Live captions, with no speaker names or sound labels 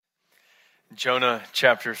Jonah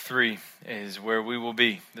chapter 3 is where we will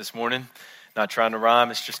be this morning. Not trying to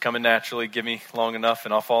rhyme, it's just coming naturally. Give me long enough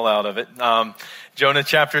and I'll fall out of it. Jonah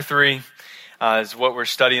chapter 3 is what we're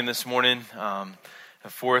studying this morning. The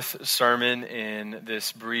fourth sermon in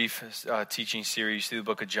this brief teaching series through the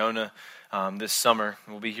book of Jonah this summer.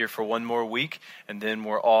 We'll be here for one more week and then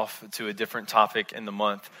we're off to a different topic in the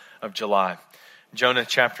month of July. Jonah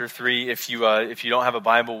chapter 3, if you don't have a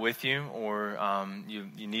Bible with you or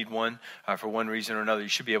you need one for one reason or another, you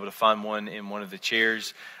should be able to find one in one of the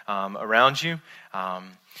chairs around you.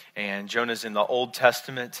 And Jonah's in the Old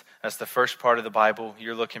Testament. That's the first part of the Bible.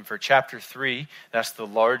 You're looking for chapter 3. That's the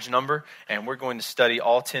large number. And we're going to study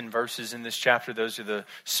all 10 verses in this chapter. Those are the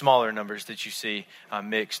smaller numbers that you see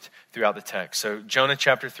mixed throughout the text. So Jonah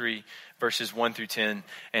chapter 3. Verses 1 through 10.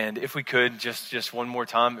 And if we could, just one more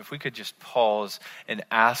time, if we could just pause and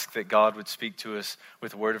ask that God would speak to us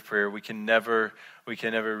with a word of prayer. We can never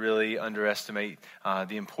really underestimate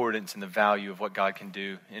the importance and the value of what God can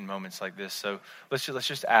do in moments like this. So let's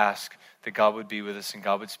just ask that God would be with us and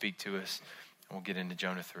God would speak to us. And we'll get into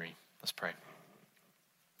Jonah 3. Let's pray.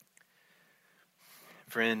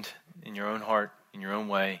 Friend, in your own heart, in your own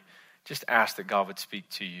way, just ask that God would speak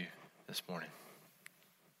to you this morning.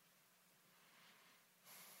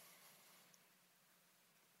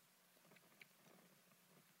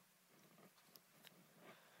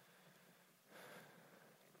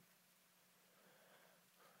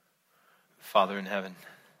 Father in heaven,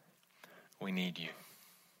 we need you.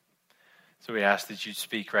 So we ask that you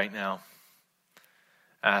speak right now.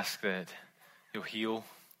 Ask that you'll heal,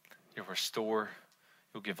 you'll restore,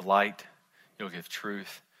 you'll give light, you'll give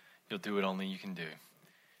truth. You'll do what only you can do.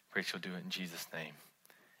 Pray you'll do it in Jesus' name.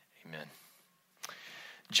 Amen.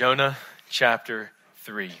 Jonah chapter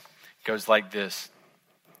 3 goes like this.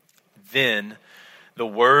 Then the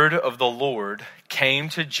word of the Lord came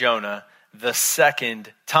to Jonah the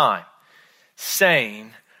second time,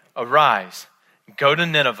 saying, "Arise, go to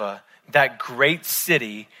Nineveh, that great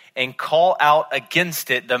city, and call out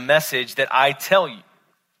against it the message that I tell you."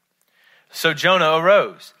 So Jonah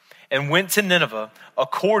arose and went to Nineveh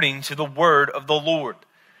according to the word of the Lord.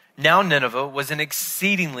 Now Nineveh was an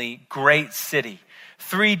exceedingly great city,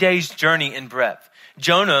 3 days' journey in breadth.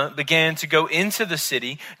 Jonah began to go into the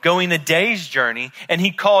city, going a day's journey, and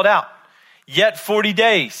he called out, "Yet 40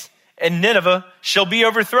 days, and Nineveh shall be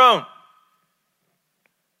overthrown."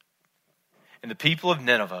 And the people of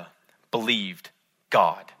Nineveh believed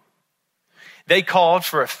God. They called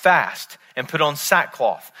for a fast and put on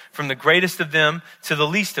sackcloth, from the greatest of them to the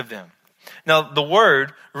least of them. Now the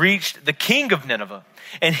word reached the king of Nineveh,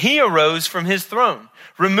 and he arose from his throne,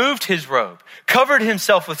 removed his robe, covered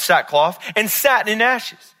himself with sackcloth, and sat in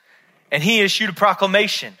ashes. And he issued a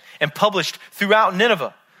proclamation and published throughout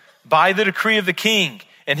Nineveh, by the decree of the king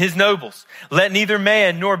and his nobles, let neither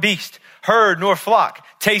man nor beast, herd nor flock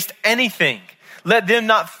taste anything. Let them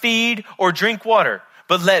not feed or drink water,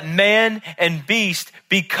 but let man and beast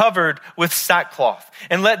be covered with sackcloth,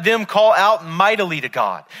 and let them call out mightily to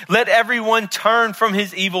God. Let everyone turn from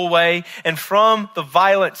his evil way and from the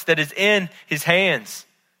violence that is in his hands.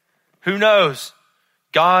 Who knows?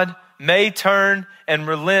 God may turn and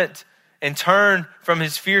relent and turn from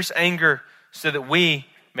his fierce anger so that we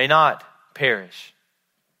may not perish.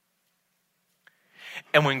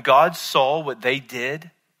 And when God saw what they did,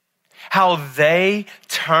 how they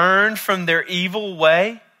turned from their evil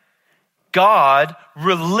way, God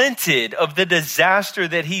relented of the disaster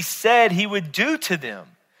that he said he would do to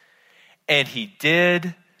them. And he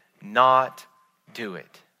did not do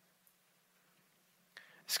it.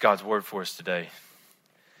 It's God's word for us today.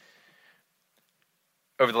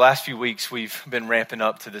 Over the last few weeks, we've been ramping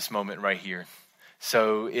up to this moment right here.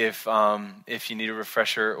 So if you need a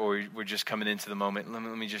refresher or we're just coming into the moment, let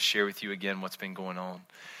me just share with you again what's been going on.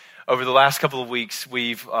 Over the last couple of weeks,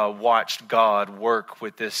 we've watched God work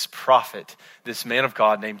with this prophet, this man of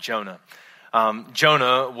God named Jonah.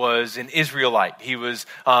 Jonah was an Israelite. He was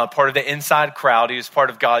part of the inside crowd. He was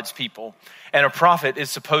part of God's people. And a prophet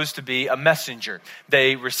is supposed to be a messenger.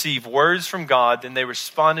 They receive words from God, then they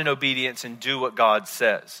respond in obedience and do what God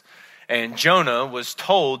says. And Jonah was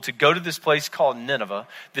told to go to this place called Nineveh,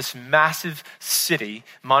 this massive city,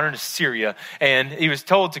 modern Assyria. And he was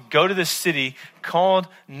told to go to this city called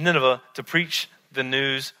Nineveh to preach the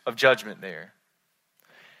news of judgment there.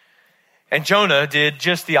 And Jonah did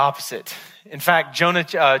just the opposite. In fact, Jonah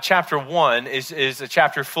chapter 1 is a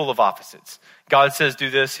chapter full of opposites. God says do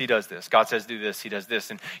this, he does this. God says do this, he does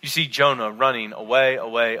this. And you see Jonah running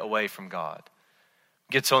away from God.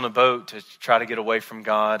 Gets on a boat to try to get away from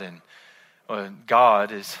God, and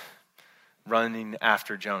God is running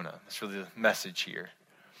after Jonah. That's really the message here.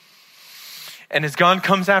 And as God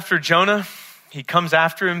comes after Jonah, he comes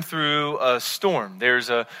after him through a storm.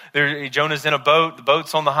 Jonah's in a boat, the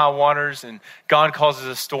boat's on the high waters, and God causes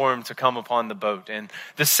a storm to come upon the boat. And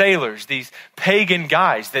the sailors, these pagan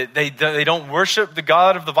guys, they don't worship the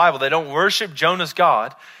God of the Bible. They don't worship Jonah's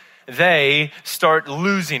God. They start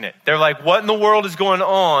losing it. They're like, what in the world is going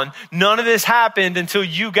on? None of this happened until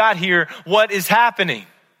you got here. What is happening?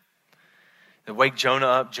 They wake Jonah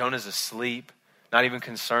up. Jonah's asleep, not even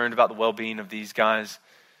concerned about the well-being of these guys.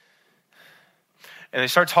 And they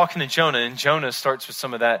start talking to Jonah, and Jonah starts with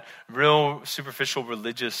some of that real superficial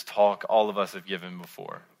religious talk all of us have given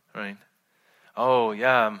before, right? Oh,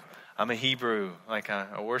 yeah, I'm a Hebrew. Like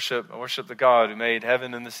I worship the God who made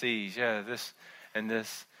heaven and the seas. Yeah, this and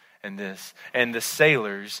this and this. And the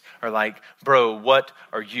sailors are like, bro, what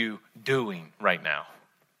are you doing right now?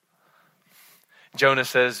 Jonah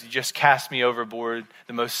says, just cast me overboard,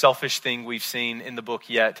 the most selfish thing we've seen in the book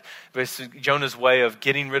yet. But it's Jonah's way of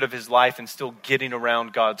getting rid of his life and still getting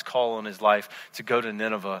around God's call on his life to go to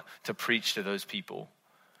Nineveh to preach to those people.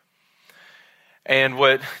 And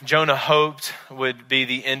what Jonah hoped would be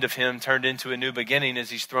the end of him turned into a new beginning as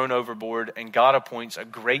he's thrown overboard, and God appoints a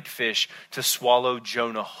great fish to swallow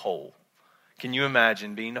Jonah whole. Can you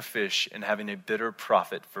imagine being a fish and having a bitter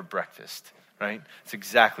prophet for breakfast? Right? It's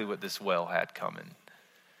exactly what this whale had coming.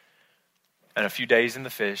 And a few days in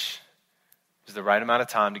the fish is the right amount of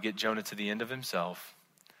time to get Jonah to the end of himself.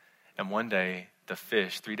 And one day,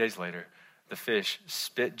 3 days later, the fish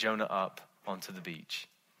spit Jonah up onto the beach.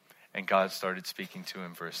 And God started speaking to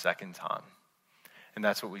him for a second time. And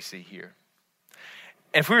that's what we see here.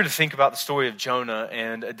 If we were to think about the story of Jonah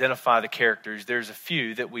and identify the characters, there's a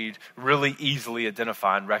few that we'd really easily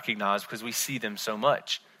identify and recognize because we see them so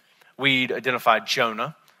much. We'd identify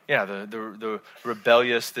Jonah, the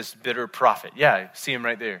rebellious, this bitter prophet. Yeah, see him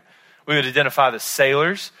right there. We would identify the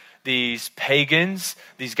sailors, these pagans,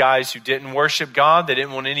 these guys who didn't worship God. They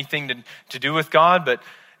didn't want anything to do with God, but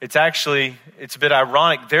it's a bit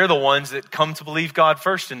ironic. They're the ones that come to believe God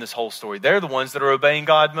first in this whole story. They're the ones that are obeying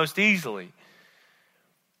God most easily.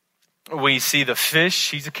 We see the fish.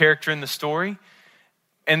 He's a character in the story.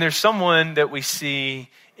 And there's someone that we see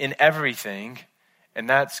in everything, and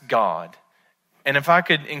that's God. And if I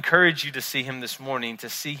could encourage you to see him this morning, to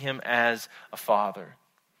see him as a father.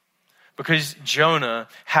 Because Jonah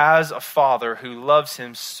has a father who loves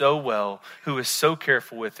him so well, who is so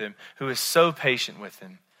careful with him, who is so patient with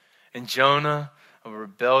him. And Jonah, a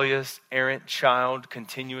rebellious, errant child,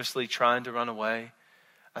 continuously trying to run away.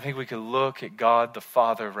 I think we could look at God the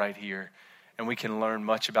Father right here, and we can learn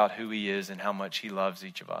much about who he is and how much he loves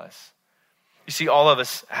each of us. You see, all of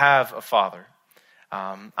us have a father.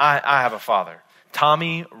 I have a father,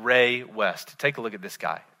 Tommy Ray West. Take a look at this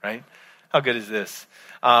guy, right? How good is this?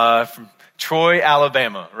 From Troy,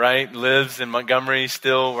 Alabama, right? Lives in Montgomery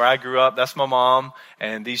still, where I grew up. That's my mom,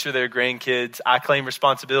 and these are their grandkids. I claim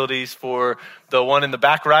responsibilities for the one in the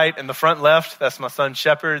back right and the front left. That's my son,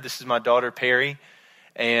 Shepherd. This is my daughter, Perry.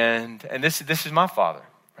 And this is my father,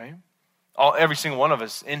 right? Every single one of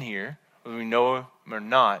us in here, whether we know him or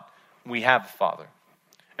not, we have a father.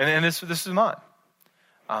 And this is mine.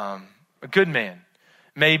 A good man,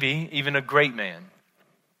 maybe even a great man.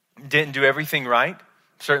 Didn't do everything right.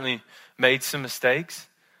 Certainly made some mistakes,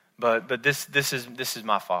 but this is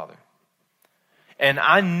my father. And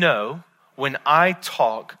I know when I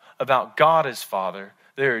talk about God as Father,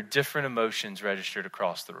 there are different emotions registered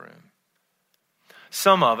across the room.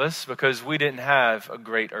 Some of us, because we didn't have a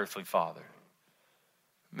great earthly father.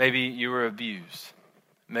 Maybe you were abused.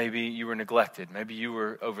 Maybe you were neglected. Maybe you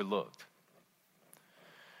were overlooked.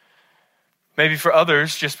 Maybe for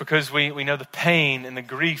others, just because we know the pain and the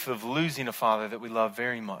grief of losing a father that we love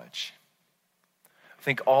very much. I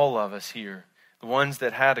think all of us here, the ones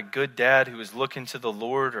that had a good dad who was looking to the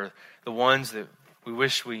Lord, or the ones that we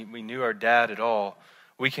wish we knew our dad at all,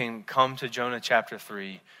 we can come to Jonah chapter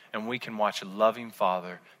 3 and we can watch a loving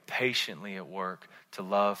father patiently at work to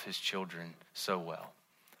love his children so well.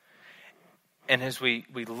 And as we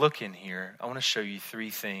look in here, I want to show you 3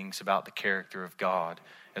 things about the character of God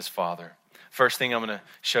as Father. First thing I'm going to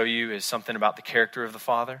show you is something about the character of the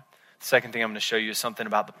Father. The second thing I'm going to show you is something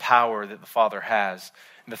about the power that the Father has.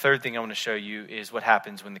 And the third thing I want to show you is what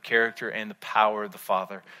happens when the character and the power of the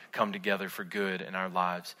Father come together for good in our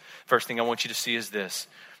lives. First thing I want you to see is this.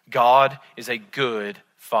 God is a good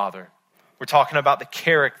Father. We're talking about the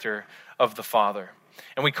character of the Father.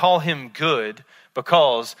 And we call him good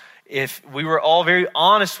because if we were all very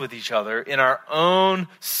honest with each other, in our own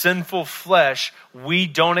sinful flesh, we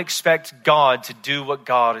don't expect God to do what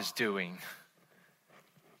God is doing.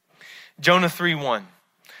 Jonah 3:1.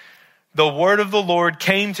 the word of the Lord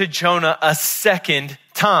came to Jonah a second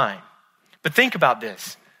time. But think about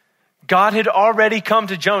this. God had already come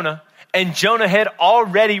to Jonah, and Jonah had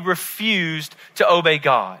already refused to obey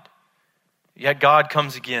God. Yet God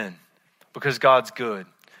comes again because God's good.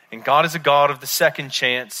 And God is a God of the second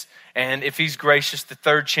chance. And if he's gracious, the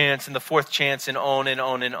third chance and the fourth chance, and on and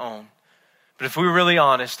on and on. But if we were really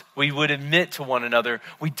honest, we would admit to one another,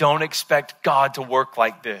 we don't expect God to work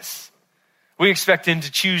like this. We expect him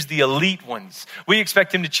to choose the elite ones. We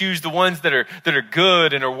expect him to choose the ones that are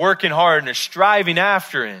good and are working hard and are striving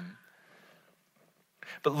after him.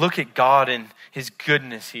 But look at God and his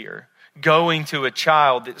goodness here. Going to a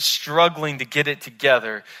child that's struggling to get it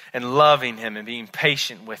together and loving him and being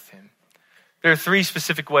patient with him. There are three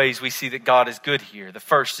specific ways we see that God is good here. The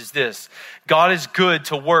first is this: God is good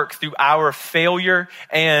to work through our failure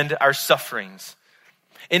and our sufferings.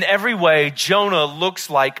 In every way, Jonah looks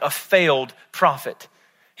like a failed prophet.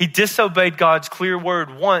 He disobeyed God's clear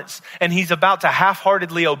word once, and he's about to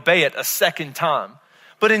half-heartedly obey it a second time.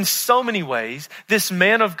 But in so many ways, this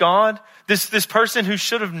man of God, this person who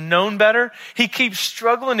should have known better, he keeps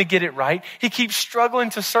struggling to get it right. He keeps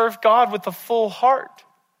struggling to serve God with a full heart.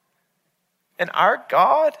 And our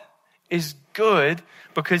God is good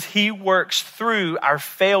because he works through our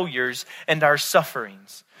failures and our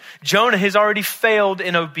sufferings. Jonah has already failed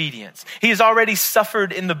in obedience. He has already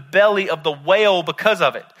suffered in the belly of the whale because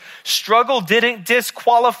of it. Struggle didn't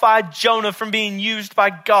disqualify Jonah from being used by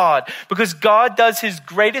God, because God does his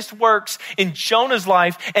greatest works in Jonah's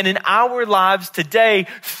life and in our lives today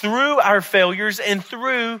through our failures and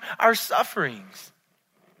through our sufferings.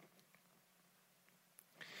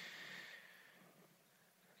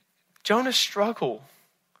 Jonah's struggle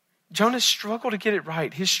to get it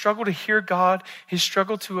right. His struggle to hear God, his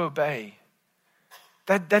struggle to obey.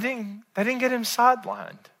 That didn't get him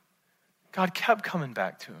sidelined. God kept coming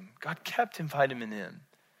back to him. God kept inviting him in.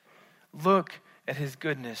 Look at his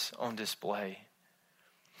goodness on display.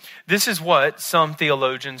 This is what some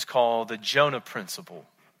theologians call the Jonah principle.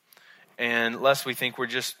 And lest we think we're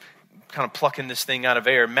just kind of plucking this thing out of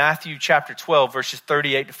air, Matthew chapter 12, verses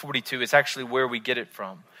 38 to 42 is actually where we get it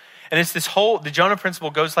from. And it's the Jonah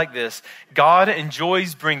principle goes like this: God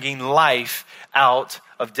enjoys bringing life out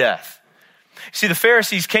of death. See, the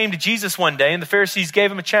Pharisees came to Jesus one day, and the Pharisees gave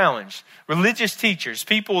him a challenge. Religious teachers,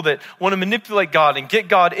 people that want to manipulate God and get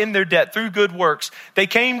God in their debt through good works, they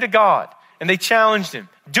came to God and they challenged him.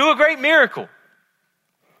 Do a great miracle.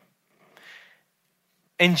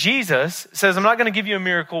 And Jesus says, I'm not going to give you a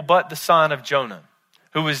miracle, but the son of Jonah,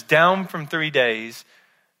 who was down from 3 days,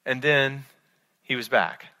 and then he was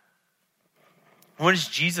back. What is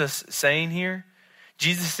Jesus saying here?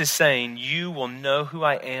 Jesus is saying, you will know who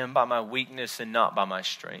I am by my weakness and not by my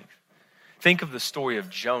strength. Think of the story of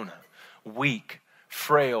Jonah. Weak,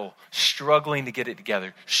 frail, struggling to get it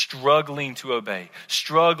together, struggling to obey,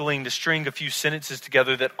 struggling to string a few sentences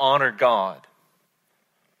together that honor God.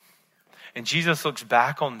 And Jesus looks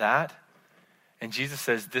back on that, and Jesus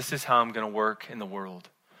says, this is how I'm going to work in the world.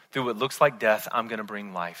 Through what looks like death, I'm going to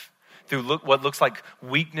bring life. Through what looks like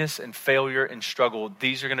weakness and failure and struggle,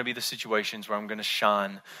 these are going to be the situations where I'm going to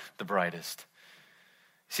shine the brightest.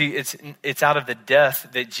 See, it's out of the death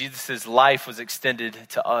that Jesus' life was extended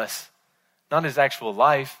to us. Not his actual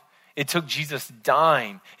life. It took Jesus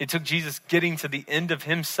dying. It took Jesus getting to the end of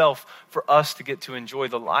himself for us to get to enjoy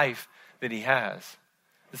the life that he has.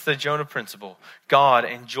 It's the Jonah principle. God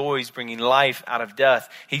enjoys bringing life out of death.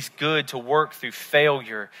 He's good to work through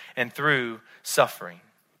failure and through suffering.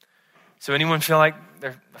 So anyone feel like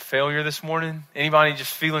they're a failure this morning? Anybody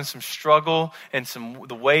just feeling some struggle and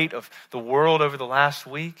the weight of the world over the last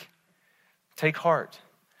week? Take heart.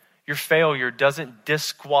 Your failure doesn't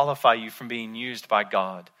disqualify you from being used by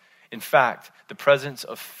God. In fact, the presence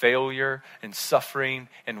of failure and suffering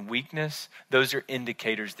and weakness, those are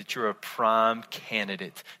indicators that you're a prime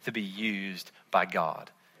candidate to be used by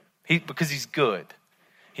God. Because he's good.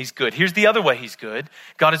 He's good. Here's the other way he's good.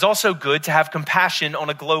 God is also good to have compassion on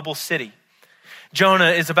a global city.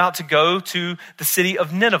 Jonah is about to go to the city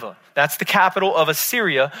of Nineveh. That's the capital of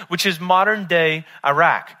Assyria, which is modern day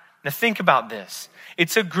Iraq. Now think about this.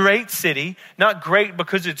 It's a great city, not great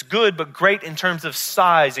because it's good, but great in terms of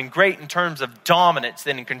size and great in terms of dominance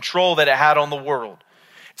and control that it had on the world.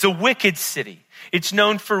 It's a wicked city. It's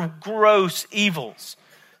known for gross evils.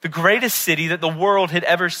 The greatest city that the world had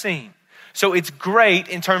ever seen. So it's great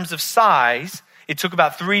in terms of size. It took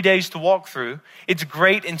about 3 days to walk through. It's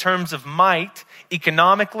great in terms of might,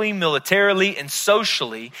 economically, militarily, and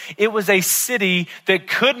socially. It was a city that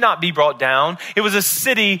could not be brought down. It was a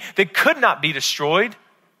city that could not be destroyed.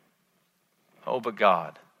 Oh, but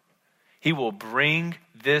God. He will bring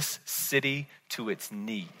this city to its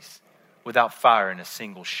knees without firing a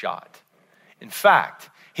single shot. In fact,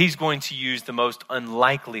 he's going to use the most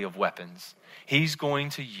unlikely of weapons. He's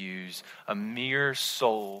going to use a mere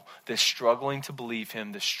soul that's struggling to believe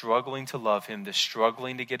him, that's struggling to love him, that's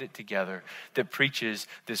struggling to get it together, that preaches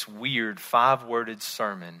this weird 5-worded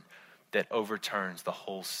sermon that overturns the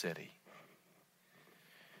whole city.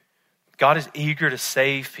 God is eager to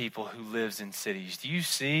save people who lives in cities. Do you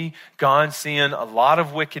see God seeing a lot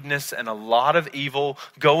of wickedness and a lot of evil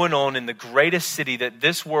going on in the greatest city that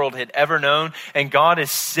this world had ever known, and God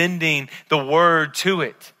is sending the word to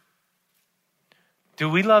it? Do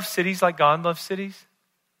we love cities like God loves cities?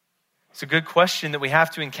 It's a good question that we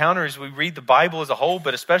have to encounter as we read the Bible as a whole,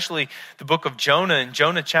 but especially the book of Jonah in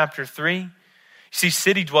Jonah chapter 3. You see,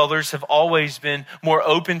 city dwellers have always been more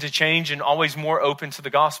open to change and always more open to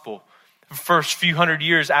the gospel. The first few hundred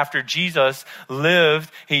years after Jesus lived,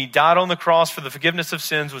 he died on the cross for the forgiveness of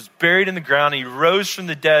sins, was buried in the ground, he rose from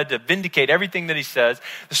the dead to vindicate everything that he says.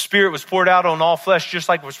 The Spirit was poured out on all flesh, just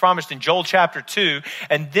like was promised in Joel chapter 2.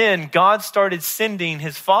 And then God started sending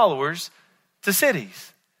his followers to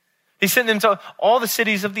cities. He sent them to all the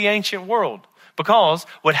cities of the ancient world, because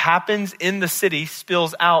what happens in the city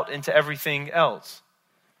spills out into everything else.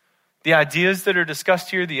 The ideas that are discussed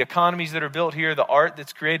here, the economies that are built here, the art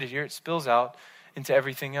that's created here, it spills out into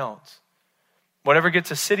everything else. Whatever gets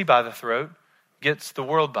a city by the throat gets the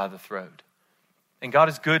world by the throat. And God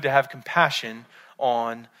is good to have compassion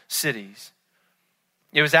on cities.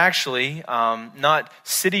 It was actually not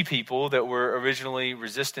city people that were originally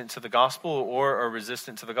resistant to the gospel or are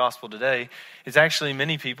resistant to the gospel today. It's actually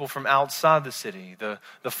many people from outside the city, the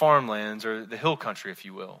farmlands or the hill country, if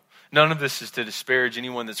you will. None of this is to disparage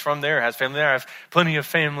anyone that's from there, has family there. I have plenty of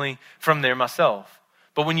family from there myself.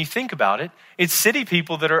 But when you think about it, it's city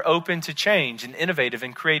people that are open to change and innovative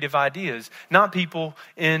and creative ideas, not people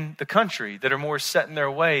in the country that are more set in their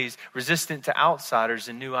ways, resistant to outsiders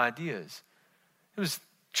and new ideas. It was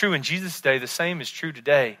true in Jesus' day. The same is true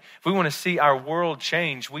today. If we want to see our world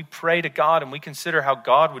change, we pray to God and we consider how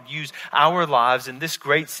God would use our lives in this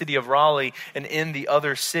great city of Raleigh and in the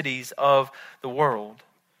other cities of the world.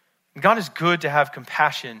 God is good to have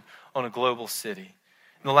compassion on a global city.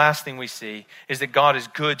 And the last thing we see is that God is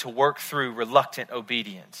good to work through reluctant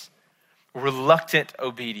obedience. Reluctant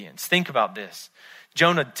obedience. Think about this.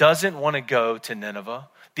 Jonah doesn't want to go to Nineveh.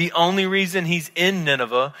 The only reason he's in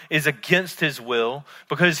Nineveh is against his will,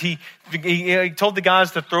 because he told the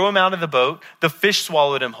guys to throw him out of the boat. The fish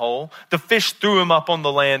swallowed him whole. The fish threw him up on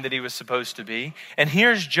the land that he was supposed to be. And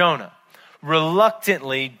here's Jonah,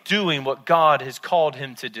 reluctantly doing what God has called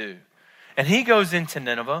him to do. And he goes into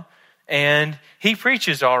Nineveh and he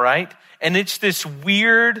preaches all right. And it's this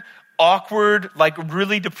weird, awkward, like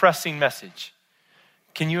really depressing message.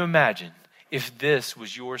 Can you imagine if this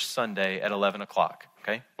was your Sunday at 11 o'clock?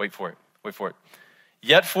 Okay, wait for it.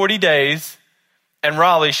 Yet 40 days and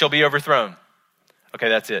Raleigh shall be overthrown. Okay,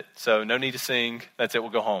 that's it. So no need to sing. That's it.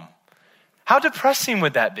 We'll go home. How depressing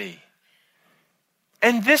would that be?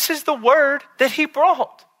 And this is the word that he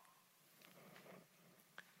brought.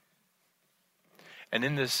 And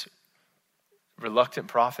in this reluctant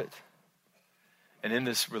prophet and in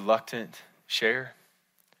this reluctant share,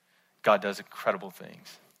 God does incredible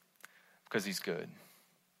things because he's good.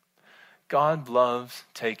 God loves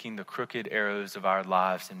taking the crooked arrows of our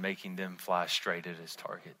lives and making them fly straight at his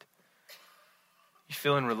target. You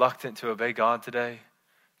feeling reluctant to obey God today?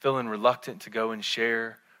 Feeling reluctant to go and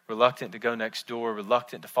share? Reluctant to go next door,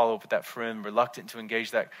 reluctant to follow up with that friend, reluctant to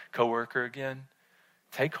engage that coworker again?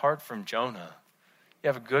 Take heart from Jonah. You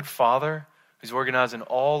have a good father who's organizing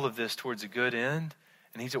all of this towards a good end,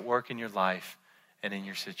 and he's at work in your life and in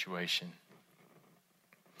your situation.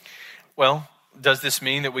 Well, does this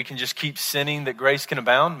mean that we can just keep sinning, that grace can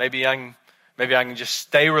abound? Maybe I can just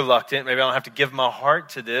stay reluctant. Maybe I don't have to give my heart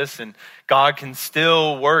to this, and God can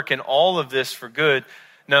still work in all of this for good.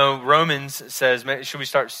 No, Romans says, should we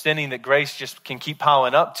start sinning that grace just can keep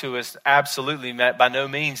piling up to us? Absolutely, by no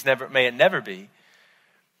means, may it never be.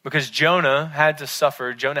 Because Jonah had to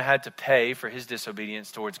suffer, Jonah had to pay for his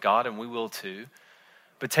disobedience towards God, and we will too.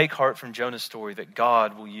 But take heart from Jonah's story that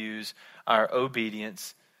God will use our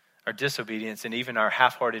obedience, our disobedience, and even our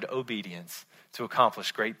half-hearted obedience to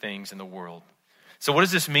accomplish great things in the world. So what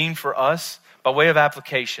does this mean for us? By way of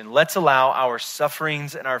application, let's allow our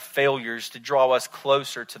sufferings and our failures to draw us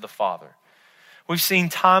closer to the Father. We've seen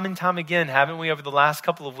time and time again, haven't we, over the last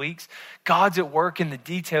couple of weeks? God's at work in the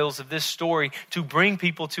details of this story to bring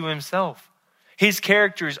people to himself. His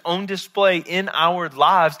character is on display in our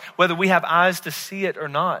lives, whether we have eyes to see it or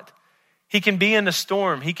not. He can be in a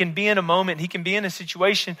storm. He can be in a moment. He can be in a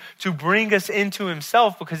situation to bring us into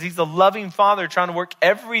himself because he's a loving Father trying to work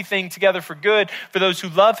everything together for good for those who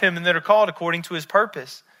love him and that are called according to his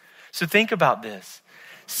purpose. So think about this.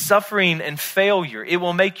 Suffering and failure, it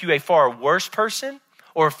will make you a far worse person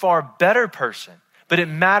or a far better person, but it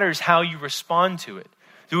matters how you respond to it.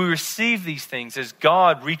 Do we receive these things as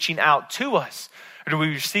God reaching out to us? Or do we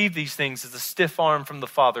receive these things as a stiff arm from the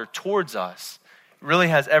Father towards us? It really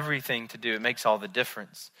has everything to do. It makes all the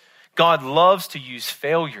difference. God loves to use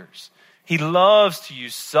failures. He loves to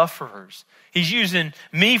use sufferers. He's using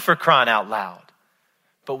me for crying out loud.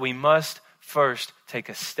 But we must first take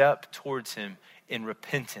a step towards him in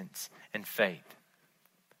repentance and faith.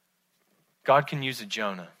 God can use a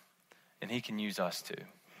Jonah, and he can use us too.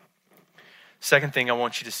 Second thing I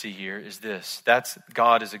want you to see here is this. That's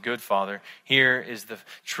God is a good Father. Here is the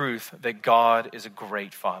truth that God is a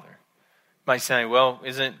great Father. You might say, well,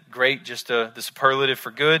 isn't great just the superlative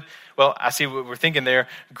for good? Well, I see what we're thinking there.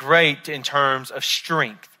 Great in terms of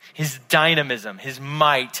strength, his dynamism, his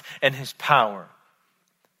might, and his power.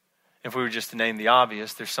 If we were just to name the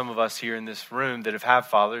obvious, there's some of us here in this room that have had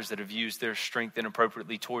fathers that have used their strength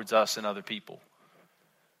inappropriately towards us and other people.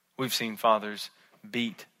 We've seen fathers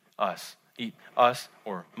beat us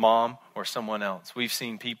or mom or someone else. We've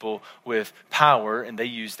seen people with power and they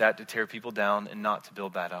use that to tear people down and not to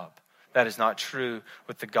build that up. That is not true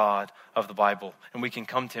with the God of the Bible. And we can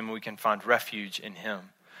come to him and we can find refuge in him.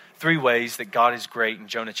 3 ways that God is great in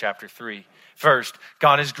Jonah chapter 3. First,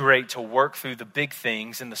 God is great to work through the big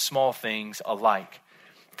things and the small things alike.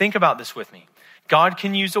 Think about this with me. God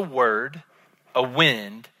can use a word, a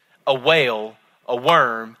wind, a whale, a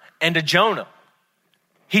worm, and a Jonah.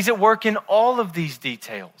 He's at work in all of these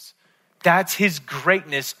details. That's his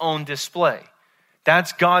greatness on display.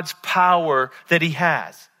 That's God's power that he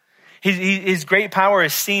has. His great power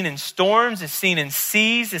is seen in storms, is seen in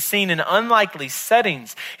seas, is seen in unlikely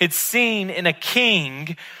settings. It's seen in a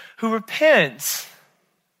king who repents.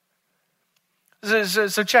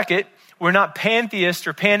 So check it. We're not pantheists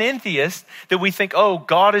or panentheists that we think, oh,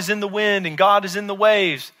 God is in the wind and God is in the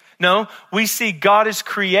waves. No, we see God as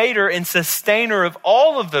creator and sustainer of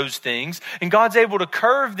all of those things, and God's able to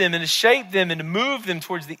curve them and to shape them and to move them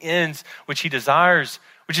towards the ends which he desires,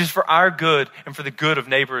 which is for our good and for the good of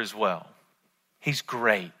neighbor as well. He's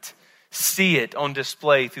great. See it on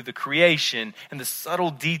display through the creation and the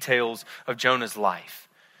subtle details of Jonah's life.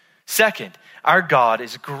 Second, our God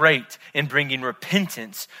is great in bringing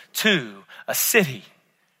repentance to a city.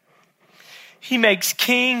 He makes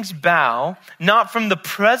kings bow, not from the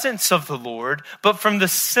presence of the Lord, but from the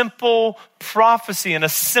simple prophecy and a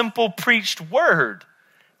simple preached word.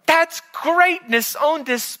 That's greatness on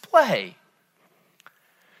display.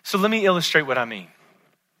 So let me illustrate what I mean.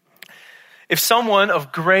 If someone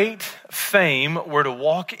of great fame were to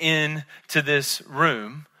walk into this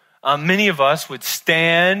room, many of us would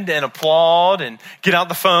stand and applaud and get out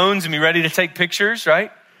the phones and be ready to take pictures,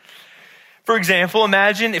 right? For example,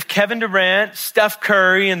 imagine if Kevin Durant, Steph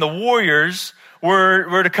Curry, and the Warriors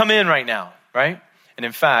were to come in right now, right? And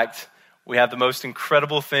in fact, we have the most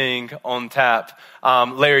incredible thing on tap.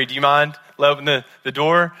 Larry, do you mind opening the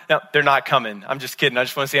door? No, they're not coming. I'm just kidding. I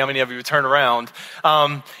just want to see how many of you would turn around.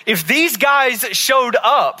 If these guys showed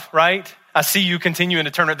up, right? I see you continuing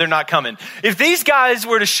to turn around. They're not coming. If these guys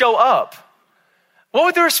were to show up, what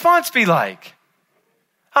would the response be like?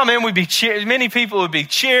 Oh man, many people would be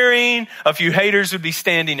cheering. A few haters would be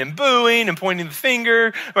standing and booing and pointing the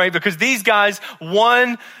finger, right? Because these guys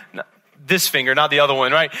won, this finger, not the other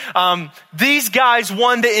one, right? These guys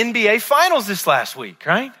won the NBA Finals this last week,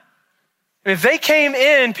 right? If they came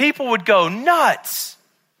in, people would go nuts.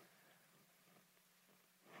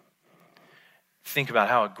 Think about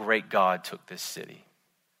how a great God took this city.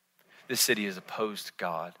 This city is opposed to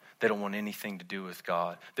God. They don't want anything to do with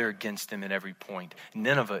God. They're against him at every point.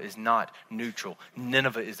 Nineveh is not neutral.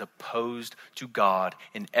 Nineveh is opposed to God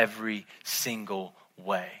in every single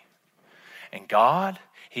way. And God,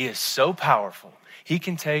 he is so powerful. He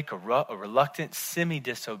can take a reluctant,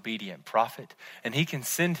 semi-disobedient prophet, and he can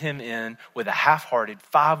send him in with a half-hearted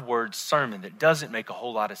 5-word sermon that doesn't make a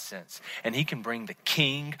whole lot of sense. And he can bring the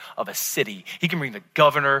king of a city. He can bring the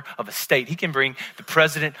governor of a state. He can bring the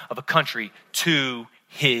president of a country to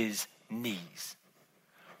his knees.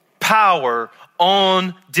 Power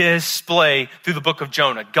on display through the book of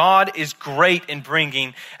Jonah. God is great in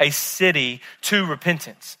bringing a city to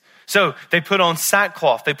repentance. So they put on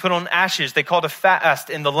sackcloth, they put on ashes, they called a fast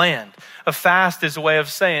in the land. A fast is a way of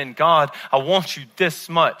saying, God, I want you this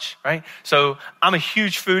much, right? So I'm a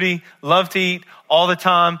huge foodie, love to eat all the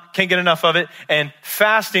time, can't get enough of it. And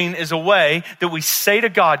fasting is a way that we say to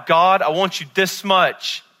God, God, I want you this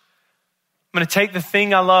much. I'm going to take the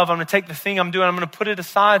thing I love, I'm going to take the thing I'm doing, I'm going to put it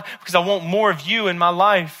aside because I want more of you in my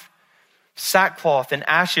life. Sackcloth and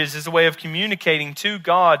ashes is a way of communicating to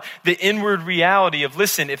God the inward reality of,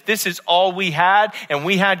 listen, if this is all we had and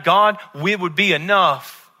we had God, it would be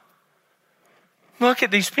enough. Look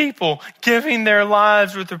at these people giving their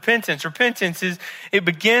lives with repentance. Repentance it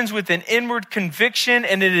begins with an inward conviction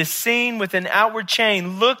and it is seen with an outward change.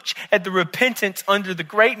 Look at the repentance under the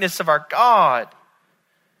greatness of our God.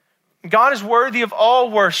 God is worthy of all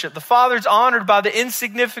worship. The Father is honored by the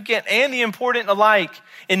insignificant and the important alike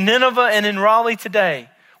in Nineveh and in Raleigh today.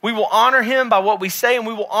 We will honor him by what we say and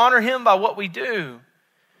we will honor him by what we do.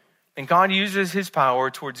 And God uses his power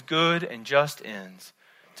towards good and just ends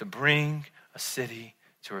to bring a city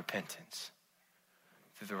to repentance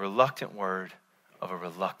through the reluctant word of a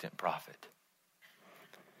reluctant prophet.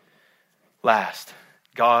 Last,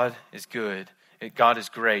 God is good. God is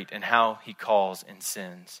great in how he calls and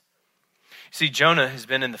sends. See, Jonah has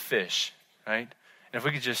been in the fish, right? And if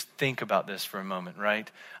we could just think about this for a moment, right?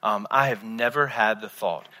 I've never had the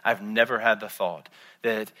thought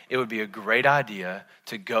that it would be a great idea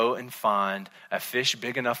to go and find a fish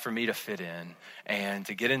big enough for me to fit in and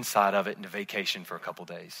to get inside of it and to vacation for a couple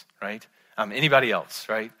days, right? Anybody else,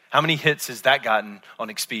 right? How many hits has that gotten on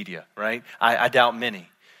Expedia, right? I doubt many.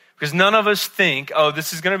 Because none of us think, oh,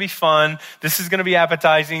 this is going to be fun. This is going to be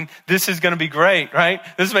appetizing. This is going to be great, right?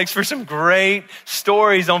 This makes for some great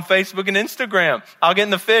stories on Facebook and Instagram. I'll get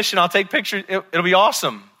in the fish and I'll take pictures. It'll be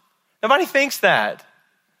awesome. Nobody thinks that.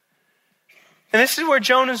 And this is where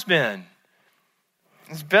Jonah's been.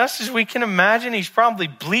 As best as we can imagine, he's probably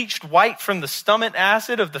bleached white from the stomach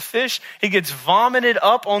acid of the fish. He gets vomited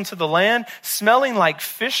up onto the land, smelling like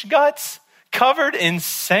fish guts, covered in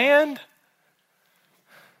sand.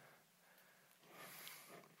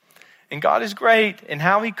 And God is great in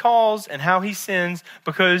how he calls and how he sends,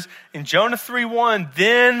 because in Jonah 3:1,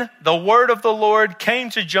 then the word of the Lord came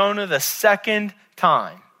to Jonah the second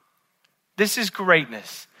time. This is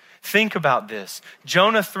greatness. Think about this.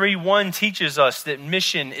 Jonah 3:1 teaches us that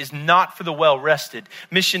mission is not for the well-rested.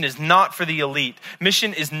 Mission is not for the elite.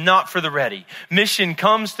 Mission is not for the ready. Mission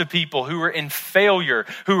comes to people who are in failure,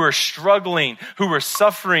 who are struggling, who are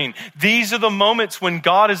suffering. These are the moments when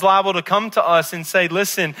God is liable to come to us and say,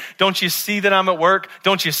 listen, don't you see that I'm at work?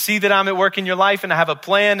 Don't you see that I'm at work in your life and I have a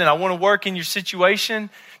plan and I want to work in your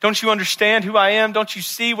situation? Don't you understand who I am? Don't you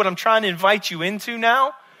see what I'm trying to invite you into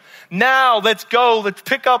now? Now, let's go, let's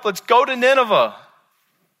pick up, let's go to Nineveh.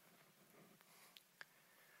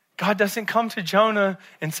 God doesn't come to Jonah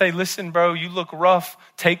and say, listen, bro, you look rough.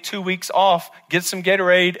 Take 2 weeks off, get some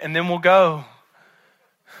Gatorade, and then we'll go.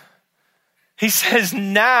 He says,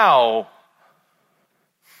 now.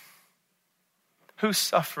 Who's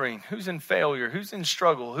suffering? Who's in failure? Who's in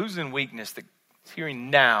struggle? Who's in weakness? That's hearing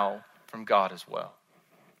now from God as well.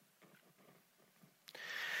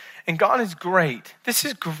 And God is great. This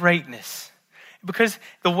is greatness. Because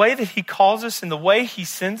the way that he calls us and the way he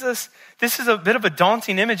sends us, this is a bit of a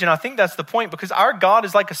daunting image. And I think that's the point, because our God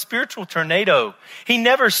is like a spiritual tornado. He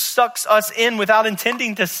never sucks us in without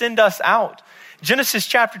intending to send us out. Genesis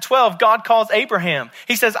chapter 12, God calls Abraham.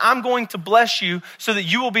 He says, I'm going to bless you so that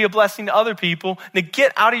you will be a blessing to other people. Now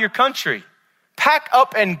get out of your country. Pack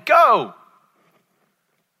up and go.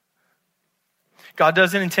 God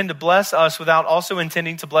doesn't intend to bless us without also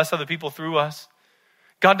intending to bless other people through us.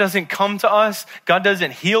 God doesn't come to us. God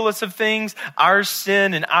doesn't heal us of things, our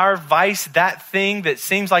sin and our vice, that thing that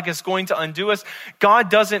seems like it's going to undo us.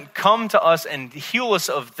 God doesn't come to us and heal us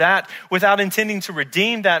of that without intending to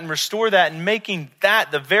redeem that and restore that and making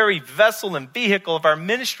that the very vessel and vehicle of our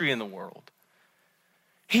ministry in the world.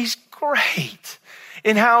 He's great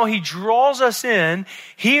in how he draws us in,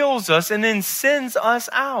 heals us, and then sends us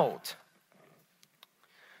out.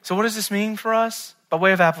 So what does this mean for us? By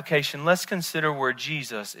way of application, let's consider where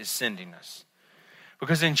Jesus is sending us.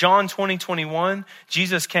 Because in John 20:21,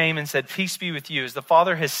 Jesus came and said, peace be with you. As the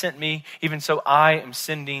Father has sent me, even so I am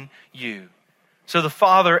sending you. So the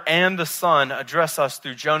Father and the Son address us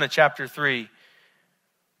through Jonah chapter 3.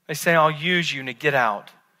 They say, I'll use you to get out.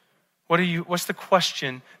 What's the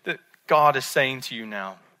question that God is saying to you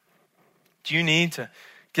now? Do you need to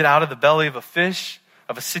get out of the belly of a fish,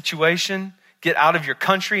 of a situation? Get out of your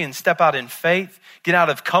country and step out in faith. Get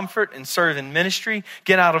out of comfort and serve in ministry.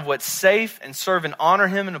 Get out of what's safe and serve and honor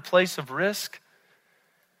him in a place of risk.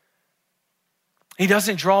 He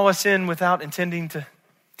doesn't draw us in without intending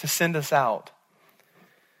to send us out.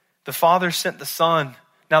 The Father sent the Son.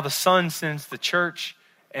 Now the Son sends the church.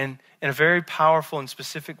 And in a very powerful and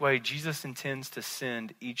specific way, Jesus intends to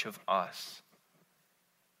send each of us.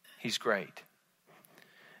 He's great.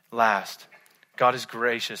 Last, God is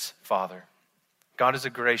gracious Father. God is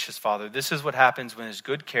a gracious Father. This is what happens when his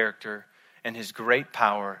good character and his great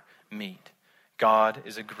power meet. God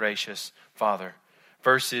is a gracious Father.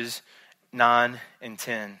 Verses 9 and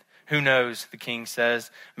 10. Who knows, the king says,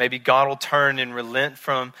 maybe God will turn and relent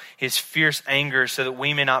from his fierce anger so that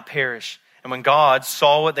we may not perish. And when God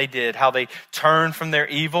saw what they did, how they turned from their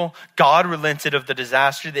evil, God relented of the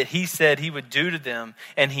disaster that he said he would do to them,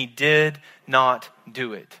 and he did not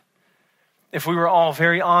do it. If we were all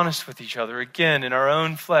very honest with each other, again, in our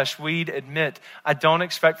own flesh, we'd admit, I don't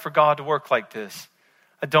expect for God to work like this.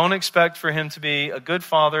 I don't expect for him to be a good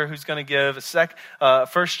father who's going to give a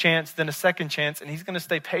first chance, then a second chance, and he's going to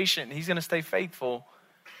stay patient, and he's going to stay faithful.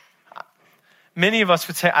 Many of us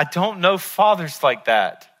would say, I don't know fathers like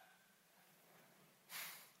that.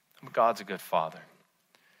 But God's a good Father.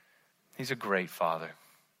 He's a great Father,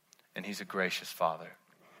 and he's a gracious Father.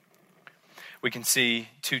 We can see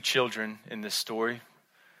two children in this story.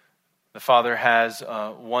 The father has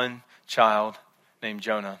one child named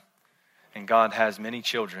Jonah, and God has many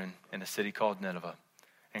children in a city called Nineveh.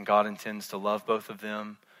 And God intends to love both of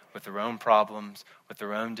them with their own problems, with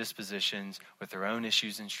their own dispositions, with their own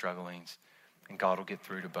issues and strugglings, and God will get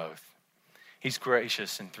through to both. He's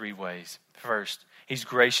gracious in three ways. First, he's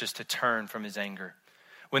gracious to turn from his anger.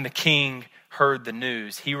 When the king heard the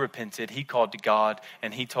news, he repented, he called to God,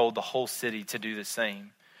 and he told the whole city to do the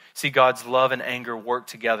same. See, God's love and anger work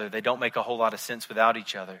together. They don't make a whole lot of sense without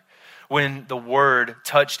each other. When the word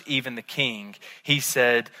touched even the king, he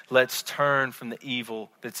said, let's turn from the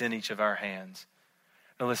evil that's in each of our hands.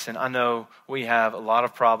 Now listen, I know we have a lot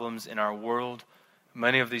of problems in our world.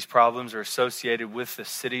 Many of these problems are associated with the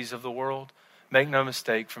cities of the world. Make no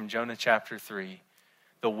mistake, from Jonah chapter 3,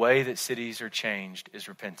 the way that cities are changed is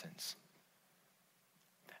repentance.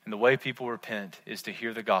 And the way people repent is to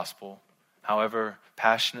hear the gospel, however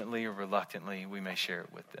passionately or reluctantly we may share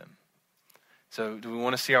it with them. So do we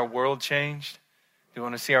want to see our world changed? Do we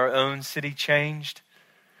want to see our own city changed?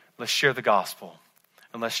 Let's share the gospel.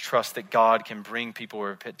 And let's trust that God can bring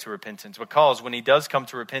people to repentance. Because when he does come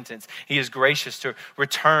to repentance, he is gracious to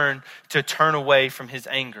turn away from his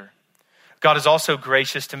anger. God is also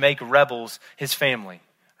gracious to make rebels his family,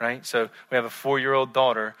 right? So we have a 4-year-old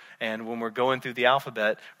daughter, and when we're going through the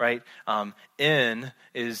alphabet, right, N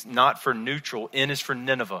is not for neutral. N is for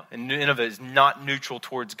Nineveh, and Nineveh is not neutral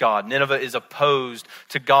towards God. Nineveh is opposed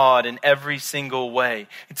to God in every single way.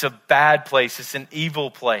 It's a bad place. It's an evil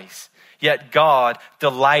place. Yet God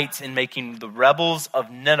delights in making the rebels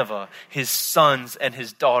of Nineveh his sons and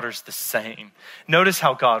his daughters the same. Notice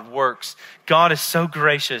how God works. God is so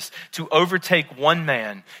gracious to overtake one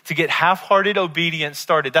man, to get half-hearted obedience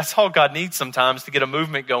started. That's all God needs sometimes to get a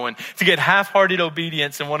movement going, to get half-hearted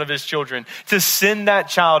obedience in one of his children, to send that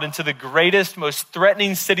child into the greatest, most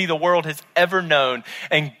threatening city the world has ever known.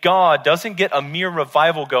 And God doesn't get a mere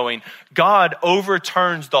revival going. God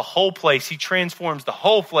overturns the whole place. He transforms the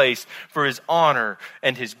whole place for his honor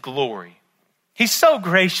and his glory. He's so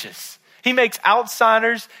gracious. He makes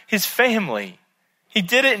outsiders his family. He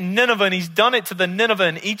did it in Nineveh, and he's done it to the Nineveh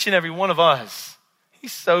in each and every one of us.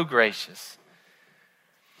 He's so gracious.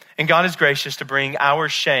 And God is gracious to bring our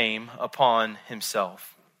shame upon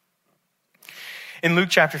himself. In Luke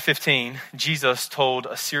chapter 15, Jesus told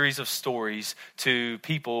a series of stories to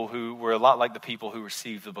people who were a lot like the people who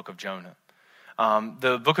received the book of Jonah.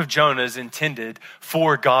 The book of Jonah is intended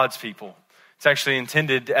for God's people. It's actually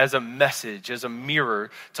intended as a message, as a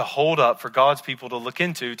mirror to hold up for God's people to look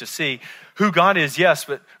into, to see who God is, yes,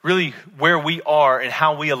 but really where we are and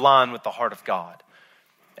how we align with the heart of God.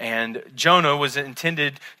 And Jonah was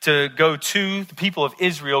intended to go to the people of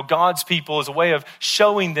Israel, God's people, as a way of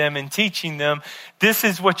showing them and teaching them, this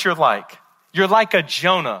is what you're like. You're like a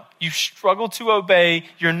Jonah. You struggle to obey.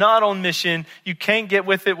 You're not on mission. You can't get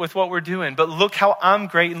with it with what we're doing. But look how I'm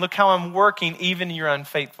great and look how I'm working even in your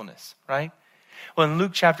unfaithfulness, right? Well, in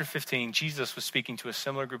Luke chapter 15, Jesus was speaking to a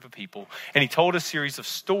similar group of people, and he told a series of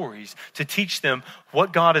stories to teach them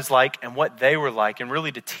what God is like and what they were like, and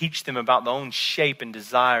really to teach them about the own shape and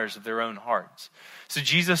desires of their own hearts. So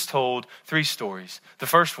Jesus told 3 stories. The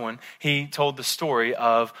first one, he told the story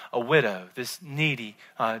of a widow, this needy,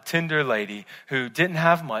 tender lady who didn't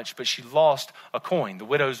have much, but she lost a coin, the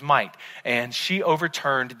widow's mite, and she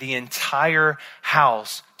overturned the entire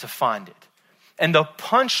house to find it. And the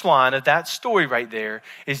punchline of that story right there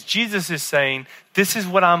is Jesus is saying, this is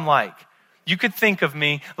what I'm like. You could think of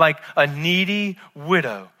me like a needy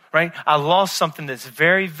widow, right? I lost something that's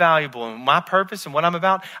very valuable, and my purpose and what I'm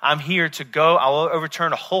about, I'm here to go. I'll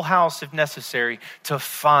overturn a whole house if necessary to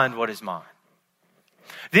find what is mine.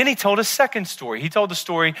 Then he told a second story. He told the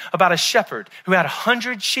story about a shepherd who had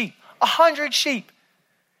 100 sheep. 100 sheep.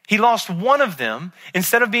 He lost one of them.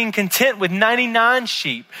 Instead of being content with 99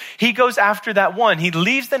 sheep, he goes after that one. He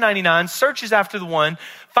leaves the 99, searches after the one,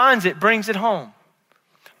 finds it, brings it home.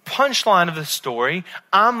 Punchline of the story,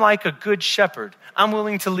 I'm like a good shepherd. I'm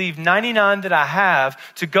willing to leave 99 that I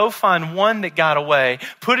have to go find one that got away,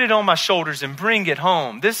 put it on my shoulders and bring it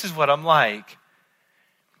home. This is what I'm like.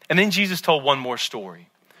 And then Jesus told one more story.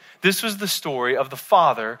 This was the story of the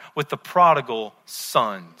father with the prodigal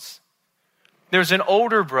sons. There's an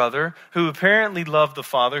older brother who apparently loved the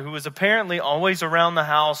father, who was apparently always around the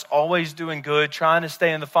house, always doing good, trying to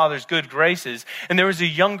stay in the father's good graces. And there was a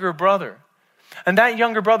younger brother. And that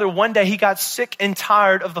younger brother, one day he got sick and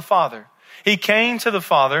tired of the father. He came to the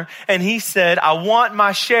father and he said, I want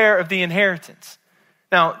my share of the inheritance.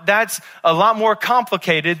 Now, that's a lot more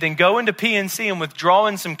complicated than going to PNC and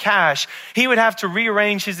withdrawing some cash. He would have to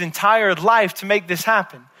rearrange his entire life to make this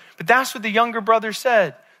happen. But that's what the younger brother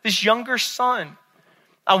said. This younger son,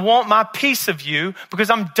 I want my piece of you because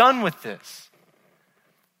I'm done with this.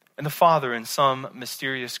 And the father, in some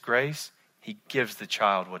mysterious grace, he gives the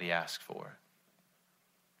child what he asked for.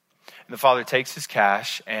 And the father takes his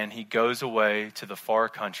cash and he goes away to the far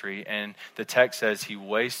country, and the text says he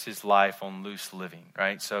wastes his life on loose living,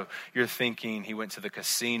 right? So you're thinking he went to the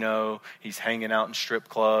casino, he's hanging out in strip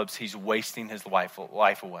clubs, he's wasting his life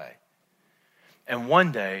away. And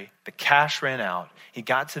one day, the cash ran out. He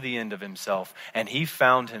got to the end of himself, and he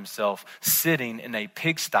found himself sitting in a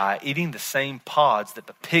pigsty eating the same pods that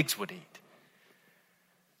the pigs would eat.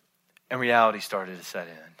 And reality started to set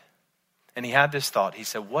in. And he had this thought. He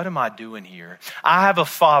said, what am I doing here? I have a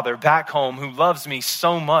father back home who loves me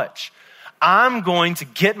so much. I'm going to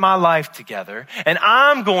get my life together, and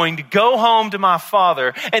I'm going to go home to my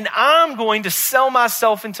father, and I'm going to sell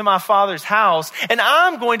myself into my father's house, and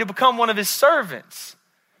I'm going to become one of his servants.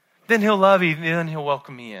 Then he'll love me, then he'll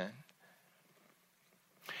welcome me in.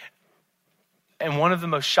 And one of the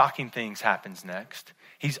most shocking things happens next.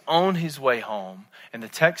 He's on his way home, and the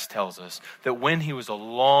text tells us that when he was a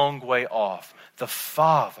long way off, the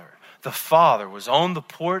father was on the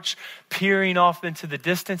porch, peering off into the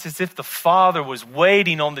distance as if the father was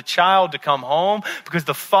waiting on the child to come home, because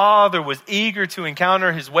the father was eager to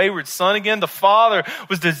encounter his wayward son again. The father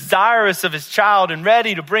was desirous of his child and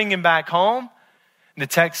ready to bring him back home. And the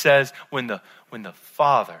text says when the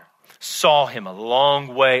father saw him a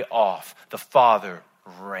long way off, the father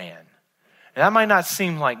ran. And that might not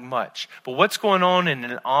seem like much, but what's going on in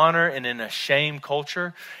an honor and in a shame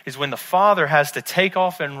culture is when the father has to take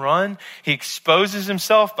off and run, he exposes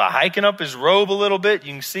himself by hiking up his robe a little bit.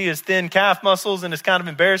 You can see his thin calf muscles, and it's kind of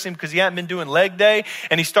embarrassing because he hadn't been doing leg day.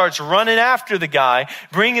 And he starts running after the guy,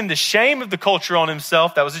 bringing the shame of the culture on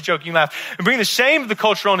himself. That was a joke, you can laugh. And bringing the shame of the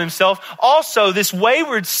culture on himself. Also, this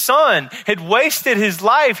wayward son had wasted his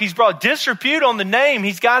life. He's brought disrepute on the name.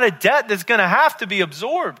 He's got a debt that's going to have to be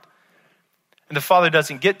absorbed. And the father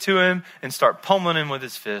doesn't get to him and start pummeling him with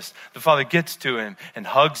his fist. The father gets to him and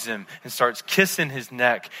hugs him and starts kissing his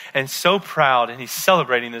neck, and so proud, and he's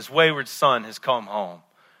celebrating this wayward son has come home.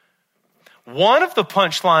 One of the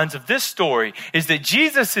punchlines of this story is that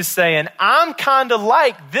Jesus is saying, I'm kind of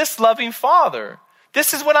like this loving father.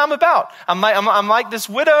 This is what I'm about. I'm like this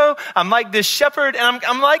widow. I'm like this shepherd, and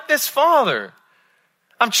I'm like this father.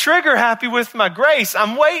 I'm trigger happy with my grace.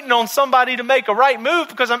 I'm waiting on somebody to make a right move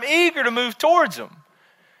because I'm eager to move towards them.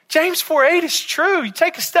 James 4:8 is true. You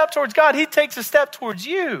take a step towards God, he takes a step towards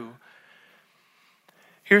you.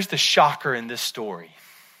 Here's the shocker in this story.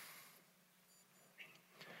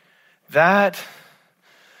 That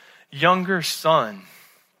younger son,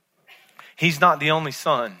 he's not the only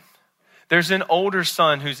son. There's an older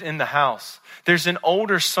son who's in the house. There's an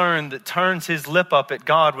older son that turns his lip up at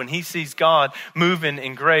God when he sees God moving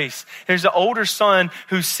in grace. There's an older son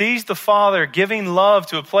who sees the father giving love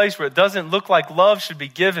to a place where it doesn't look like love should be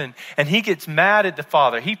given. And he gets mad at the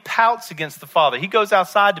father. He pouts against the father. He goes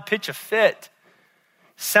outside to pitch a fit.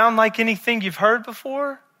 Sound like anything you've heard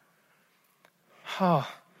before? Oh,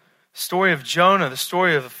 story of Jonah, the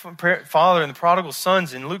story of the father and the prodigal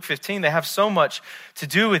sons in Luke 15, they have so much to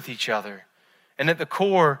do with each other. And at the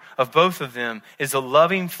core of both of them is a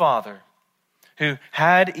loving father who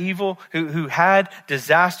had evil, who had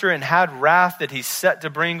disaster and had wrath that he's set to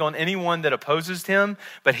bring on anyone that opposes him,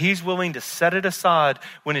 but he's willing to set it aside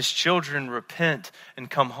when his children repent and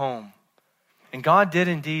come home. And God did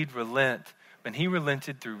indeed relent, when he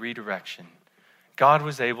relented through redirection, God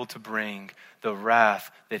was able to bring the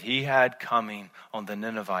wrath that he had coming on the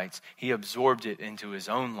Ninevites. He absorbed it into his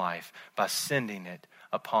own life by sending it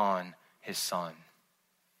upon his son.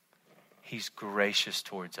 He's gracious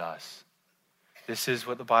towards us. This is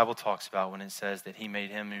what the Bible talks about when it says that he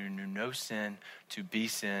made him who knew no sin to be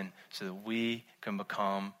sin so that we can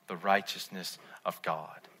become the righteousness of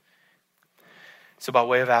God. So by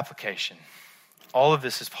way of application, all of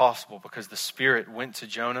this is possible because the Spirit went to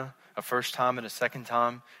Jonah a first time and a second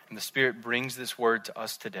time, and the Spirit brings this word to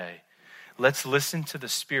us today. Let's listen to the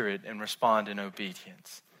Spirit and respond in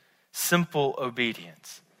obedience. Simple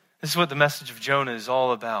obedience. This is what the message of Jonah is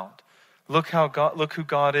all about. Look who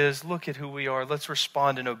God is. Look at who we are. Let's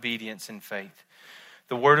respond in obedience and faith.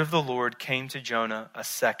 The word of the Lord came to Jonah a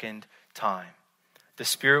second time. The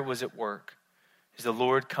Spirit was at work. Is the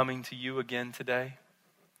Lord coming to you again today?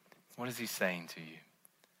 What is he saying to you?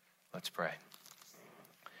 Let's pray.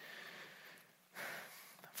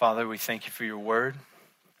 Father, we thank you for your word.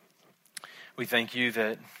 We thank you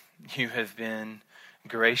that you have been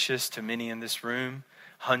gracious to many in this room,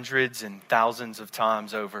 hundreds and thousands of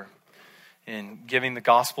times over, in giving the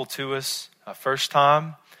gospel to us a first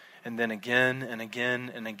time, and then again and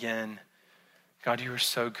again and again. God, you are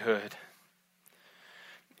so good.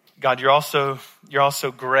 God, you're also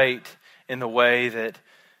great in the way that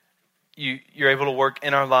you're able to work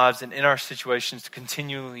in our lives and in our situations to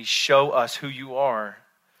continually show us who you are.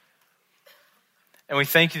 And we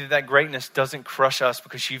thank you that greatness doesn't crush us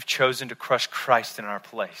because you've chosen to crush Christ in our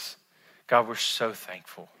place. God, we're so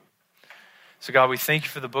thankful. So God, we thank you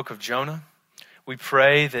for the book of Jonah. We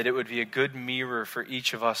pray that it would be a good mirror for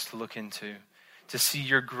each of us to look into, to see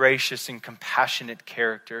your gracious and compassionate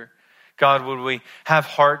character. God, would we have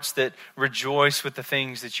hearts that rejoice with the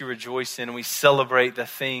things that you rejoice in, and we celebrate the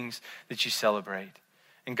things that you celebrate.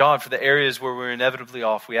 And God, for the areas where we're inevitably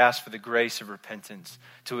off, we ask for the grace of repentance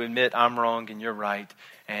to admit I'm wrong and you're right.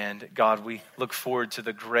 And God, we look forward to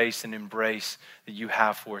the grace and embrace that you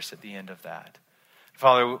have for us at the end of that.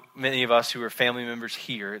 Father, many of us who are family members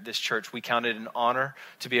here at this church, we count it an honor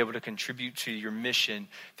to be able to contribute to your mission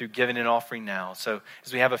through giving an offering now. So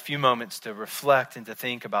as we have a few moments to reflect and to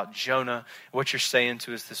think about Jonah, what you're saying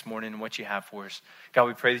to us this morning and what you have for us, God,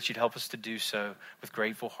 we pray that you'd help us to do so with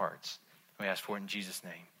grateful hearts. We ask for it in Jesus'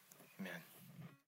 name. Amen.